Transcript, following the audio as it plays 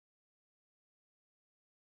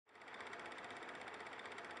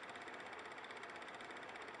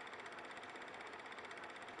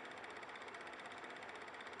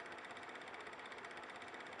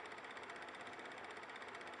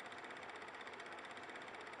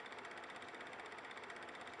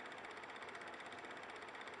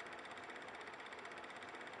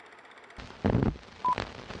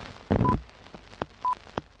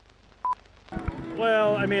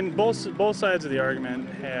I mean, both sides of the argument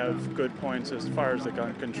have good points as far as the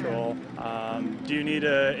gun control. Do you need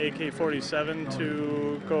a AK-47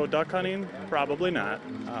 to go duck hunting? Probably not.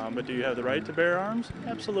 But do you have the right to bear arms?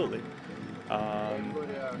 Absolutely.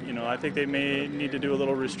 You know, I think they may need to do a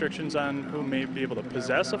little restrictions on who may be able to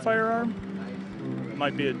possess a firearm. It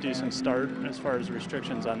might be a decent start as far as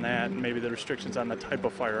restrictions on that, and maybe the restrictions on the type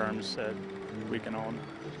of firearms that we can own.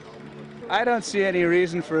 I don't see any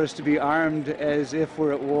reason for us to be armed as if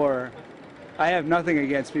we're at war. I have nothing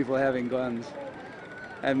against people having guns.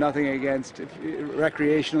 I have nothing against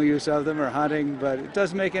recreational use of them or hunting, but it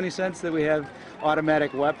doesn't make any sense that we have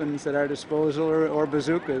automatic weapons at our disposal or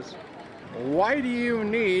bazookas. Why do you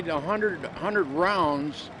need 100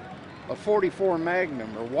 rounds of 44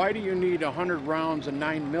 Magnum, or why do you need 100 rounds of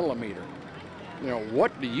 9mm? You know,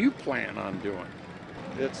 what do you plan on doing?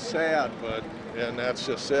 It's sad, and that's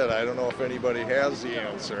just it. I don't know if anybody has the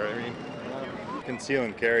answer. I mean, conceal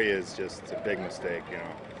and carry is just a big mistake, you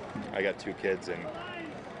know. I got 2 kids, and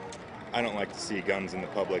I don't like to see guns in the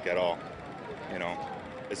public at all, you know.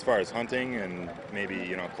 As far as hunting and maybe,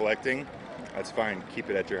 you know, collecting, that's fine. Keep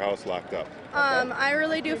it at your house locked up. I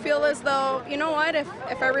really do feel as though, you know what, if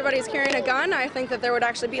everybody's carrying a gun, I think that there would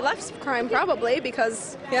actually be less crime probably,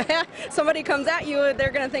 because somebody comes at you,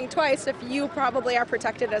 they're going to think twice if you probably are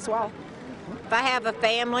protected as well. If I have a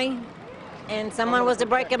family and someone was to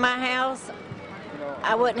break in my house,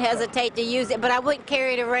 I wouldn't hesitate to use it, but I wouldn't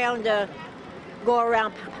carry it around to go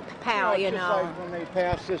around pow, you know. Just like when they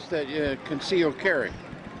pass this that conceal carry.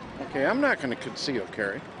 Okay, I'm not going to conceal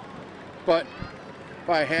carry. But if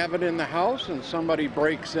I have it in the house and somebody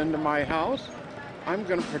breaks into my house, I'm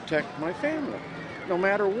going to protect my family, no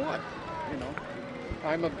matter what. You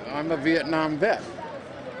know, I'm a Vietnam vet,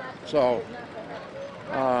 so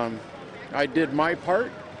I did my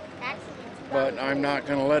part, but I'm not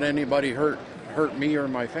going to let anybody hurt me or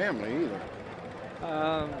my family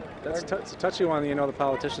either. That's it's a touchy one. You know, the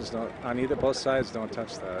politicians don't, on both sides don't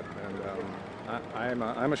touch that. And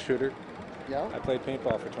I'm a shooter. Yeah. I played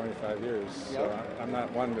paintball for 25 years, so I'm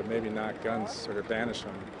not one to maybe knock guns, sort of banish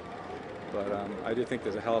them. But I do think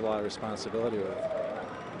there's a hell of a lot of responsibility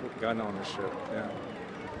with gun ownership. Yeah.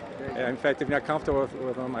 And in fact, if you're not comfortable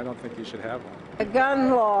with them, I don't think you should have one. The gun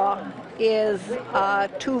law is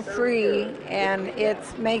too free, and it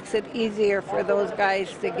makes it easier for those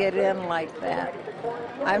guys to get in like that.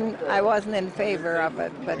 I wasn't in favor of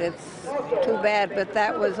it, but it's too bad, but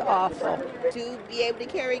that was awful. To be able to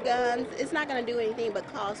carry guns, it's not going to do anything but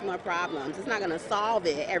cause more problems. It's not going to solve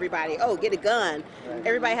it. Everybody, oh, get a gun.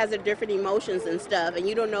 Everybody has their different emotions and stuff, and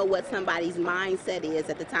you don't know what somebody's mindset is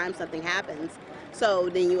at the time something happens. So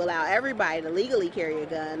then you allow everybody to legally carry a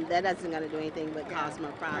gun. That isn't going to do anything but cause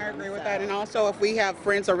more problems. I agree with that. And also, if we have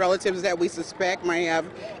friends or relatives that we suspect might have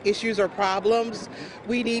issues or problems,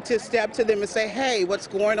 we need to step to them and say, hey, what's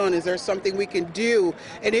going on? Is there something we can do?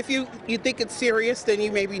 And if you think it's serious, then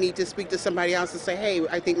you maybe need to speak to somebody else and say, hey,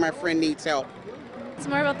 I think my friend needs help. It's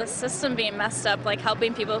more about the system being messed up, like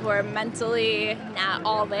helping people who are mentally not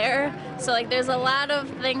all there. So like there's a lot of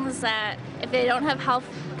things that if they don't have health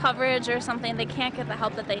coverage or something, they can't get the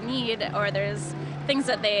help that they need, or there's things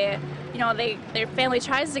that they, you know, their family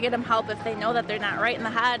tries to get them help if they know that they're not right in the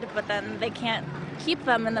head, but then they can't keep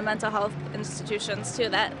them in the mental health institutions too.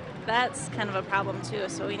 That's kind of a problem too,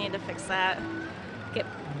 so we need to fix that, get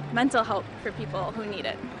mental help for people who need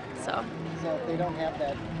it. So if they don't have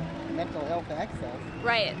that mental health access.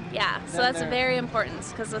 Right, yeah, so that's very important,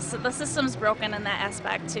 because the system's broken in that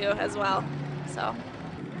aspect too as well, so.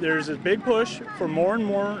 There's a big push for more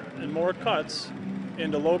and more cuts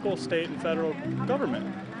into local, state, and federal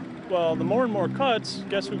government. Well, the more and more cuts,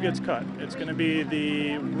 guess who gets cut? It's going to be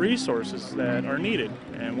the resources that are needed,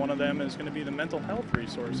 and one of them is going to be the mental health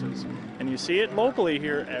resources. And you see it locally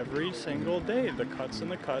here every single day, the cuts,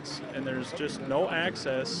 and there's just no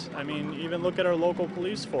access. I mean, even look at our local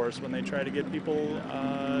police force when they try to get people,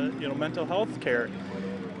 mental health care.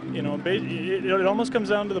 You know, it almost comes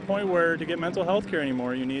down to the point where to get mental health care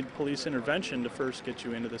anymore, you need police intervention to first get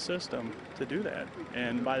you into the system to do that.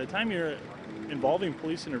 And by the time you're involving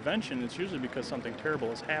police intervention, it's usually because something terrible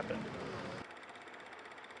has happened.